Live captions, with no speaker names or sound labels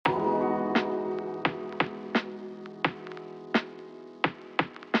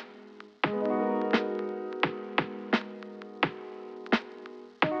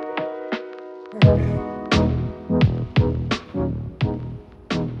All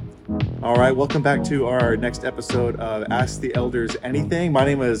right, welcome back to our next episode of Ask the Elders Anything. My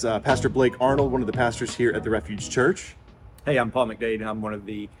name is Pastor Blake Arnold, one of the pastors here at the Refuge Church. Hey, I'm Paul McDade. I'm one of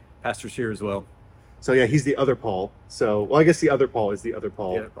the pastors here as well. So yeah, he's the other Paul. So, well, I guess the other Paul is the other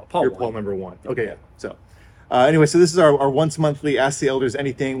Paul. Yeah, Paul You're one. Paul number one. Okay, yeah. So anyway, so this is our once monthly Ask the Elders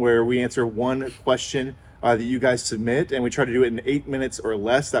Anything, where we answer one question that you guys submit, and we try to do it in 8 minutes or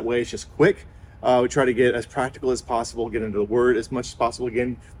less. That way it's just quick. We try to get as practical as possible, get into the Word as much as possible.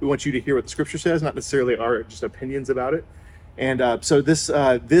 Again, we want you to hear what the Scripture says, not necessarily our just opinions about it. And so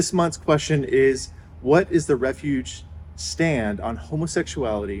this month's question is, what is the Refuge stand on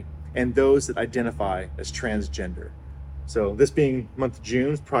homosexuality and those that identify as transgender? So this being month of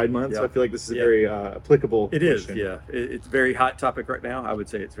June, Pride Month, so I feel like this is a very applicable It question. is, yeah. It's a very hot topic right now. I would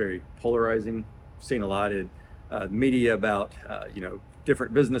say it's very polarizing. I've seen a lot in media about,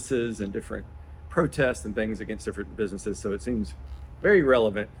 different businesses and different protests and things against different businesses. So it seems very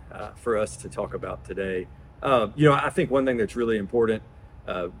relevant for us to talk about today. I think one thing that's really important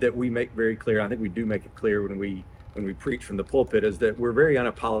that we make very clear, I think we do make it clear when we preach from the pulpit, is that we're very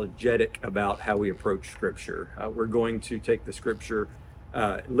unapologetic about how we approach Scripture. We're going to take the Scripture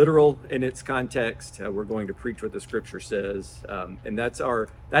literal in its context. We're going to preach what the Scripture says, and that's our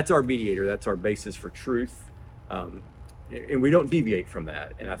mediator. That's our basis for truth. And we don't deviate from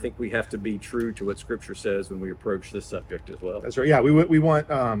that. And I think we have to be true to what Scripture says when we approach this subject as well. That's right. Yeah, we want,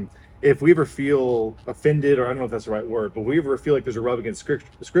 if we ever feel offended, or I don't know if that's the right word, but we ever feel like there's a rub against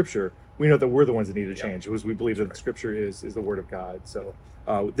Scripture, we know that we're the ones that need to change, because we believe that the Scripture is the Word of God. So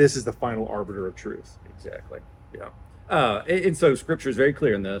this is the final arbiter of truth. Exactly. Yeah. And so Scripture is very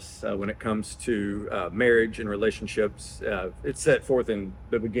clear in this when it comes to marriage and relationships. It's set forth in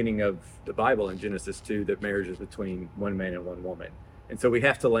the beginning of the Bible in Genesis 2 that marriage is between one man and one woman. And so we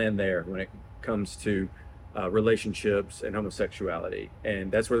have to land there when it comes to relationships and homosexuality.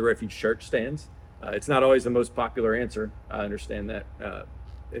 And that's where the Refuge Church stands. It's not always the most popular answer. I understand that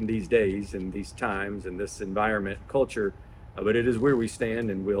in these days, in these times, in this environment, culture, but it is where we stand,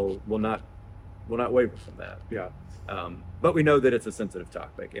 and we'll not waver from that. Yeah. But we know that it's a sensitive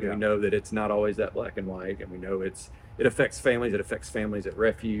topic, and we know that it's not always that black and white, and we know it affects families. It affects families at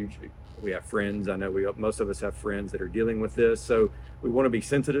Refuge. We have friends. I know most of us have friends that are dealing with this, so we want to be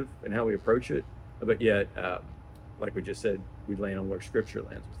sensitive in how we approach it, but yet, like we just said, we land on where Scripture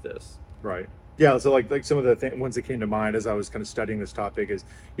lands with this. Right. Yeah. So like some of the ones that came to mind as I was kind of studying this topic is,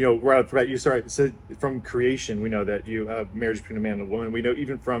 right off the bat, so from creation, we know that you have marriage between a man and a woman. We know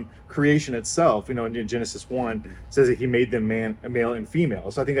even from creation itself, in Genesis 1, it says that he made them male and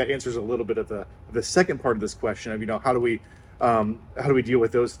female. So I think that answers a little bit of the second part of this question of, how do we deal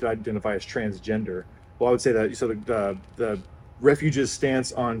with those that identify as transgender? Well, I would say that, so the Refuge's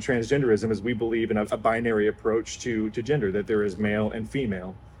stance on transgenderism is we believe in a binary approach to gender, that there is male and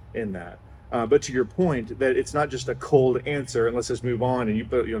female in that. But to your point, that it's not just a cold answer and let's just move on and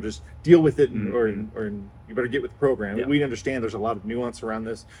you just deal with it, or you better get with the program. Yeah. We understand there's a lot of nuance around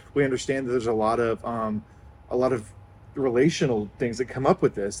this. We understand that there's a lot of relational things that come up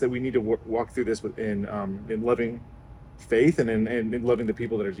with this, that we need to walk through this in loving faith and in loving the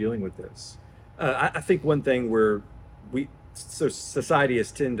people that are dealing with this. I think one thing society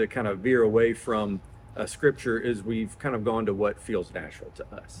has tended to kind of veer away from Scripture is we've kind of gone to what feels natural to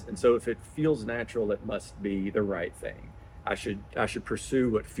us. And so if it feels natural, it must be the right thing. I should pursue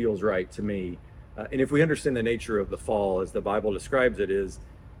what feels right to me. And if we understand the nature of the fall, as the Bible describes it, is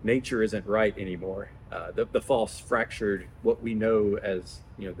nature isn't right anymore. The fall fractured what we know as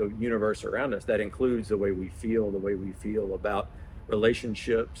the universe around us. That includes the way we feel about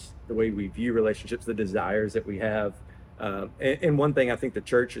relationships, the way we view relationships, the desires that we have. And one thing I think the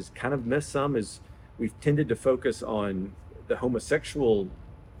church has kind of missed some is we've tended to focus on the homosexual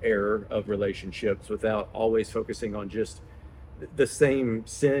error of relationships without always focusing on just the same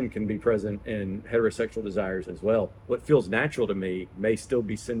sin can be present in heterosexual desires as well. What feels natural to me may still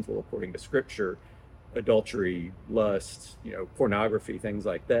be sinful according to Scripture. Adultery, lust, pornography, things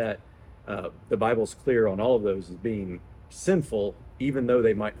like that. The Bible's clear on all of those as being sinful, even though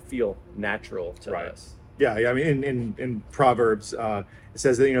they might feel natural to us. Yeah, I mean, in Proverbs, it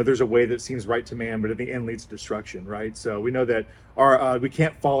says that there's a way that seems right to man, but at the end leads to destruction, right? So we know that we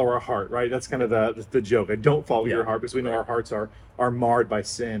can't follow our heart, right? That's kind of the joke. I don't follow your heart, because we know our hearts are marred by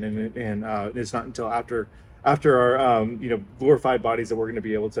sin, and it's not until after our glorified bodies that we're going to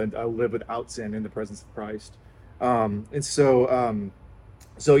be able to live without sin in the presence of Christ. And so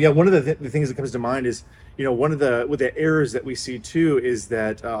one of the things that comes to mind is, one of the errors that we see too is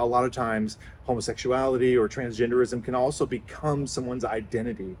that a lot of times homosexuality or transgenderism can also become someone's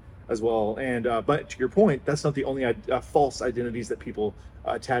identity as well. And but to your point, that's not the only false identities that people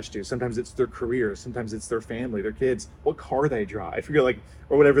attach to. Sometimes it's their career, sometimes it's their family, their kids, what car they drive,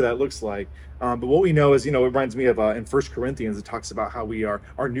 or whatever that looks like. But what we know is, it reminds me of in 1 Corinthians, it talks about how we are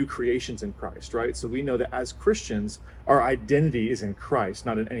new creations in Christ, right? So we know that as Christians, our identity is in Christ,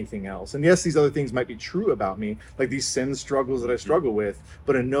 not in anything else. And yes, these other things might be true about me, like these sin struggles that I struggle with,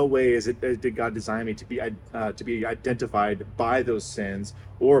 but in no way did God design me to be identified by those sins,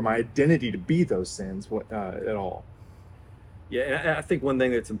 or my identity to be those sins at all. Yeah, and I think one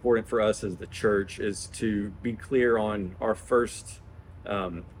thing that's important for us as the church is to be clear on our first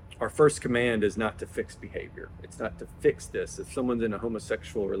command is not to fix behavior. It's not to fix this. If someone's in a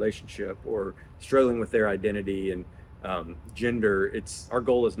homosexual relationship or struggling with their identity and gender, our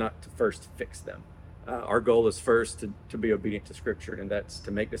goal is not to first fix them. Our goal is first to be obedient to Scripture, and that's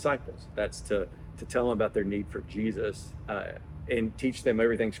to make disciples. That's to tell them about their need for Jesus and teach them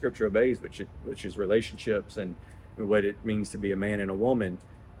everything Scripture obeys, which is relationships and what it means to be a man and a woman,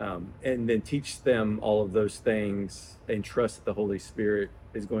 and then teach them all of those things and trust that the Holy Spirit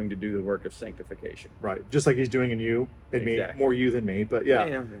is going to do the work of sanctification. Right, just like he's doing in you and Exactly. me, more you than me, but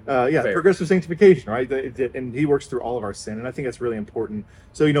Fair. progressive sanctification, right? And he works through all of our sin, and I think that's really important.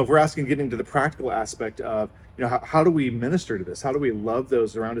 So, if we're getting to the practical aspect of, how do we minister to this? How do we love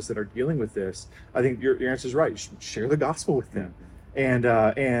those around us that are dealing with this? I think your answer is right. Share the gospel with them. And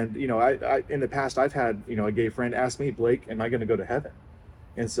I in the past, I've had, a gay friend ask me, Blake, am I going to go to heaven?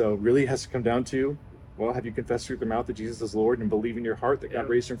 And so really it has to come down to, well, have you confessed through your mouth that Jesus is Lord and believe in your heart that God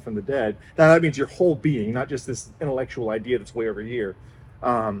raised him from the dead? Now that means your whole being, not just this intellectual idea that's way over here.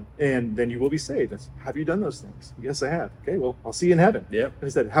 And then you will be saved. Have you done those things? Yes, I have. Okay, well, I'll see you in heaven. Yeah. And he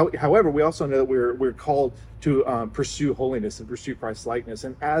said, however, we also know that we're called to pursue holiness and pursue Christ's likeness.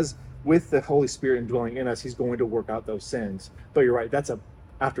 And as with the Holy Spirit indwelling in us, he's going to work out those sins. But you're right, that's a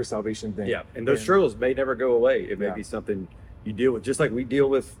after salvation thing. Yeah, and those struggles may never go away. It may be something you deal with, just like we deal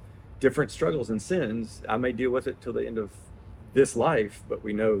with different struggles and sins. I may deal with it till the end of this life, but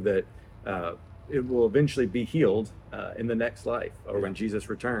we know that it will eventually be healed in the next life or when Jesus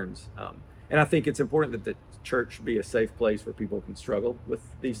returns. And I think it's important that the church be a safe place where people can struggle with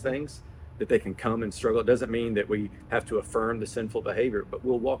these things, that they can come and struggle. It doesn't mean that we have to affirm the sinful behavior, but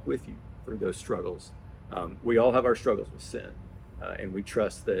we'll walk with you through those struggles. We all have our struggles with sin, and we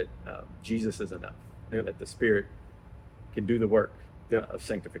trust that Jesus is enough, and that the Spirit can do the work of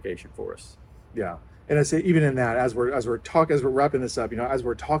sanctification for us. Yeah. And I say, even in that, as we're wrapping this up, as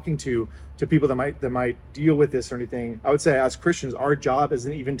we're talking to people that might deal with this or anything, I would say as Christians, our job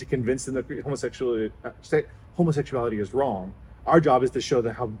isn't even to convince them that homosexuality is wrong. Our job is to show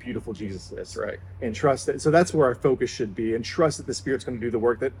them how beautiful Jesus is. That's right. And trust that. So that's where our focus should be, and trust that the Spirit's going to do the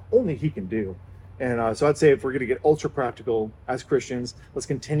work that only he can do. And so I'd say, if we're going to get ultra practical as Christians, let's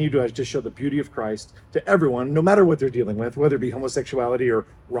continue to show the beauty of Christ to everyone, no matter what they're dealing with, whether it be homosexuality or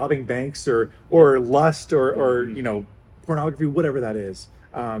robbing banks or lust or pornography, whatever that is.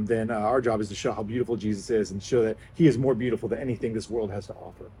 Then our job is to show how beautiful Jesus is and show that he is more beautiful than anything this world has to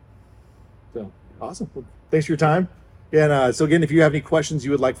offer. So awesome. Well, thanks for your time. And so again, if you have any questions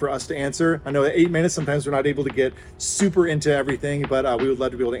you would like for us to answer, I know at 8 minutes, sometimes we're not able to get super into everything, but we would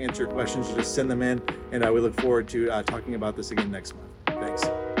love to be able to answer your questions. You just send them in, and we look forward to talking about this again next month.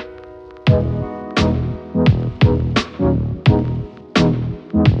 Thanks.